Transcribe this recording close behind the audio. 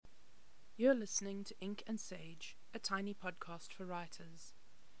You're listening to Ink and Sage, a tiny podcast for writers.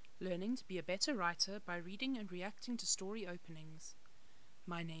 Learning to be a better writer by reading and reacting to story openings.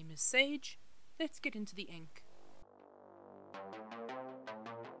 My name is Sage. Let's get into the ink.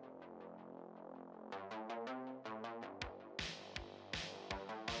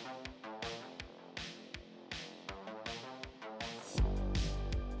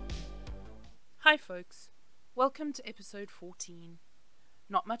 Hi folks, welcome to episode 14.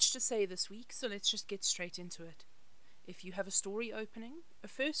 Not much to say this week, so let's just get straight into it. If you have a story opening, a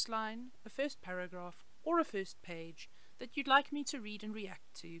first line, a first paragraph, or a first page that you'd like me to read and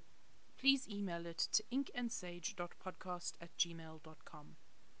react to, please email it to inkandsage.podcast@gmail.com.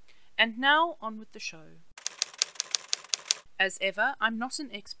 And now, on with the show. As ever, I'm not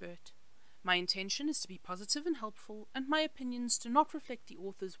an expert. My intention is to be positive and helpful, and my opinions do not reflect the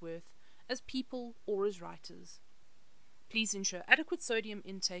author's worth as people or as writers. Please ensure adequate sodium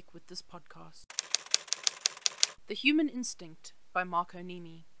intake with this podcast. The Human Instinct by Marco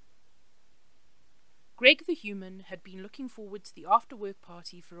Nemi. Greg the Human had been looking forward to the after-work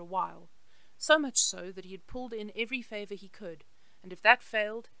party for a while, so much so that he had pulled in every favour he could, and if that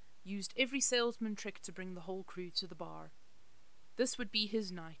failed, used every salesman trick to bring the whole crew to the bar. This would be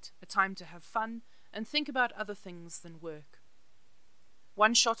his night, a time to have fun and think about other things than work.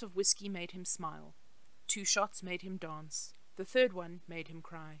 1 shot of whiskey made him smile. 2 shots made him dance. The 3rd one made him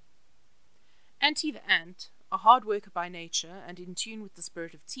cry. Auntie the Ant, a hard worker by nature and in tune with the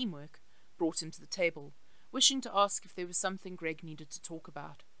spirit of teamwork, brought him to the table, wishing to ask if there was something Greg needed to talk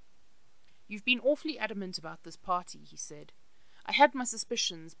about. "You've been awfully adamant about this party," he said. "I had my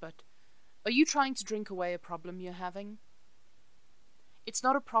suspicions, but are you trying to drink away a problem you're having?" "It's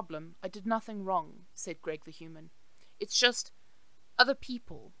not a problem. I did nothing wrong," said Greg the Human. "It's just other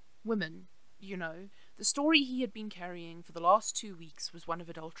people, women, you know." The story he had been carrying for the last 2 weeks was one of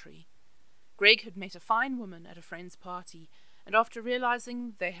adultery. Greg had met a fine woman at a friend's party, and after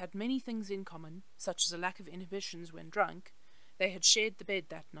realizing they had many things in common, such as a lack of inhibitions when drunk, they had shared the bed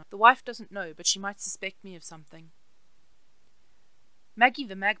that night. "The wife doesn't know, but she might suspect me of something." Maggie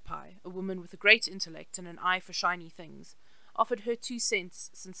the Magpie, a woman with a great intellect and an eye for shiny things, offered her 2 cents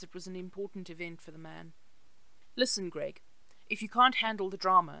since it was an important event for the man. "Listen, Greg. If you can't handle the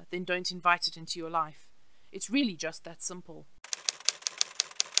drama, then don't invite it into your life. It's really just that simple."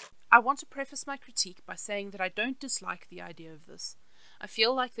 I want to preface my critique by saying that I don't dislike the idea of this. I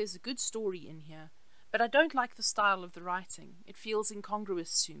feel like there's a good story in here, but I don't like the style of the writing. It feels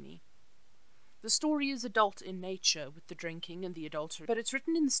incongruous to me. The story is adult in nature, with the drinking and the adultery, but it's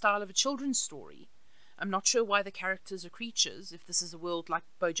written in the style of a children's story. I'm not sure why the characters are creatures, if this is a world like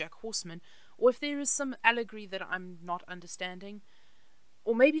BoJack Horseman, or if there is some allegory that I'm not understanding.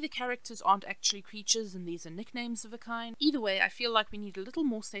 Or maybe the characters aren't actually creatures and these are nicknames of a kind. Either way, I feel like we need a little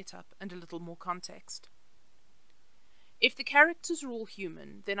more setup and a little more context. If the characters are all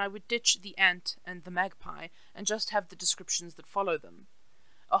human, then I would ditch the ant and the magpie and just have the descriptions that follow them.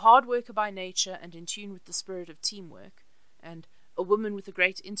 A hard worker by nature and in tune with the spirit of teamwork, and a woman with a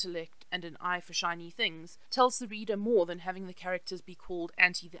great intellect and an eye for shiny things, tells the reader more than having the characters be called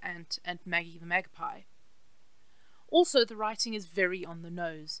Auntie the Ant and Maggie the Magpie. Also, the writing is very on the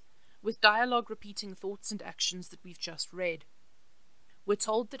nose, with dialogue repeating thoughts and actions that we've just read. We're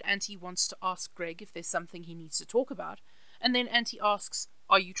told that Auntie wants to ask Greg if there's something he needs to talk about, and then Auntie asks,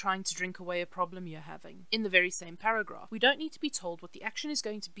 "Are you trying to drink away a problem you're having?" in the very same paragraph. We don't need to be told what the action is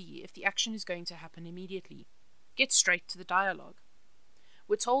going to be if the action is going to happen immediately. Get straight to the dialogue.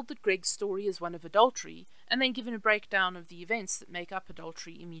 We're told that Greg's story is one of adultery, and then given a breakdown of the events that make up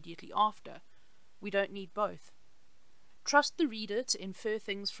adultery immediately after. We don't need both. Trust the reader to infer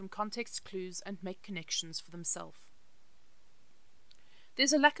things from context clues and make connections for themselves.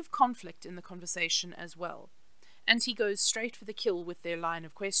 There's a lack of conflict in the conversation as well. Auntie goes straight for the kill with their line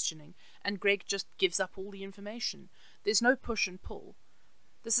of questioning, and Greg just gives up all the information. There's no push and pull.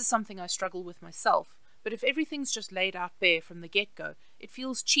 This is something I struggle with myself, but if everything's just laid out bare from the get-go, it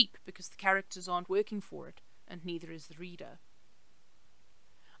feels cheap because the characters aren't working for it, and neither is the reader.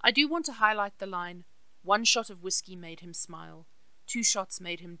 I do want to highlight the line, "1 shot of whiskey made him smile. 2 shots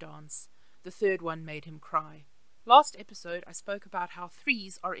made him dance. The 3rd one made him cry." Last episode I spoke about how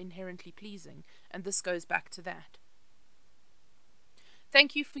 3s are inherently pleasing, and this goes back to that.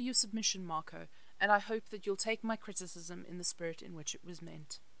 Thank you for your submission, Marco, and I hope that you'll take my criticism in the spirit in which it was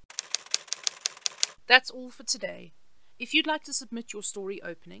meant. That's all for today. If you'd like to submit your story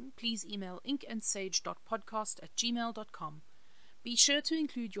opening, please email inkandsage.podcast@gmail.com. Be sure to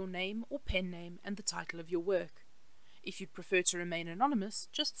include your name or pen name and the title of your work. If you'd prefer to remain anonymous,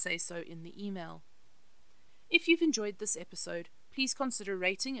 just say so in the email. If you've enjoyed this episode, please consider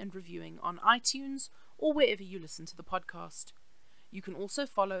rating and reviewing on iTunes or wherever you listen to the podcast. You can also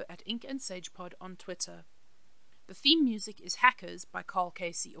follow at Ink and Sage Pod on Twitter. The theme music is Hackers by Carl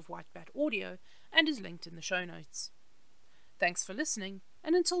Casey of White Bat Audio and is linked in the show notes. Thanks for listening,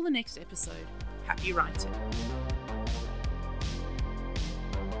 and until the next episode, happy writing.